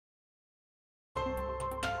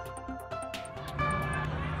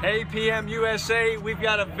Hey PM USA, we've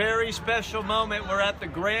got a very special moment. We're at the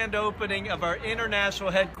grand opening of our international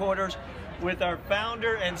headquarters with our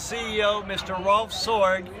founder and CEO, Mr. Rolf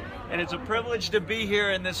Sorg, and it's a privilege to be here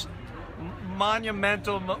in this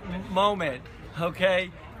monumental moment, okay?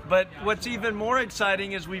 But what's even more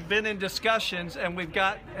exciting is we've been in discussions and we've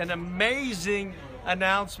got an amazing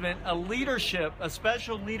announcement, a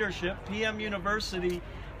special leadership, PM University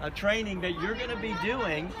training that you're going to be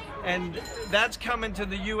doing, and that's coming to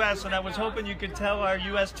the U.S., and I was hoping you could tell our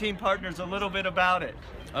U.S. team partners a little bit about it.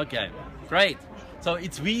 Okay, great. So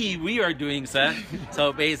it's we are doing that.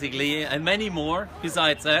 So basically, and many more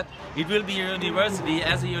besides that. It will be a university.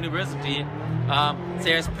 As a university,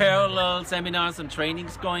 there's parallel seminars and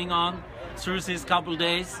trainings going on through these couple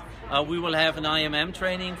days. We will have an IMM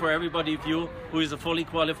training for everybody of you who is a fully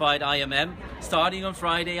qualified IMM, starting on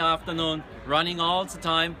Friday afternoon, running all the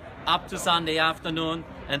time up to Sunday afternoon,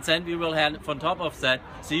 and then we will have, on top of that,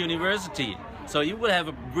 the university. So you will have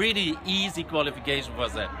a pretty easy qualification for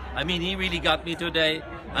that. I mean, he really got me today.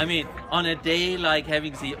 I mean, on a day like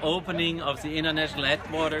having the opening of the international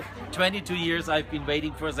headquarters, 22 years I've been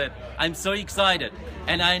waiting for that. I'm so excited.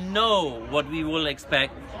 And I know what we will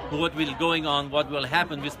expect, what will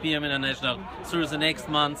happen with PM International through the next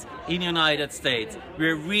months in the United States.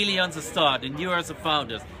 We're really on the start, and you are the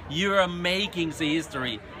founders. You are making the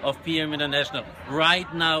history of PM International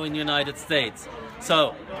right now in the United States.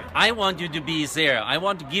 So I want you to be there. I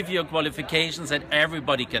want to give you qualifications that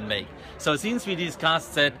everybody can make. So since we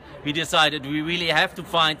discussed that, we decided we really have to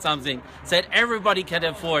find something that everybody can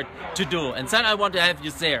afford to do. And then I want to have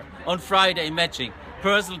you there on Friday matching,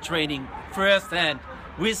 personal training, firsthand,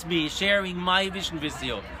 with me, sharing my vision with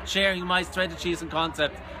you, sharing my strategies and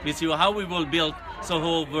concepts with you, how we will build the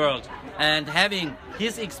whole world. And having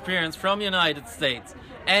his experience from the United States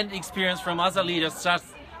and experience from other leaders just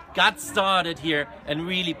got started here and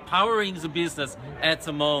really powering the business at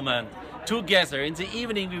the moment. Together, in the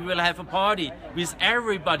evening we will have a party with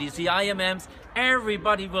everybody, the IMMs,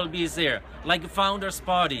 everybody will be there, like a founders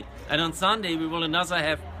party. And on Sunday we will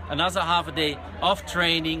have another half a day of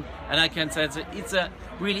training, and I can say it's a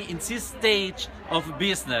really in this stage of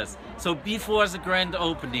business. So before the grand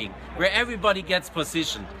opening, where everybody gets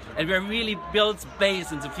positioned and where really builds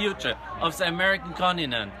base in the future of the American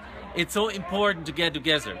continent, it's so important to get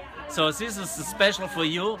together. So this is special for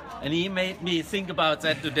you, and he made me think about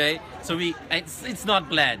that today. So it's not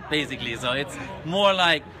planned, basically. So it's more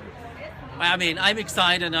like, I mean, I'm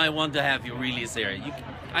excited and I want to have you really there.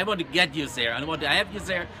 I want to get you there, I want to have you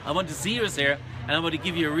there, I want to see you there, and I want to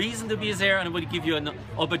give you a reason to be there, and I want to give you an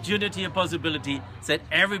opportunity, a possibility that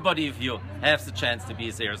everybody of you has the chance to be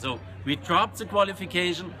there. So we dropped the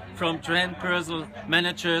qualification from trained personal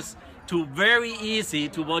managers to very easy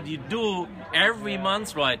to what you do every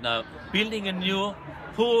month right now, building a new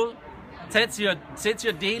pool. That's your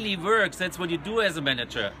daily work, that's what you do as a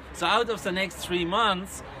manager. So out of the next 3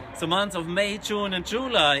 months, the months of May, June and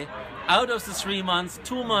July, out of the 3 months,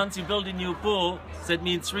 2 months you build a new pool, that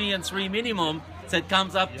means 3 and 3 minimum, that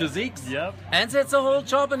comes up to 6. Yep. And that's the whole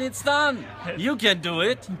job and it's done. You can do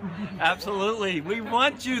it. Absolutely. We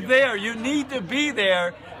want you there. You need to be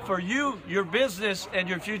there for you, your business, and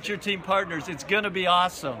your future team partners. It's going to be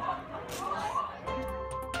awesome.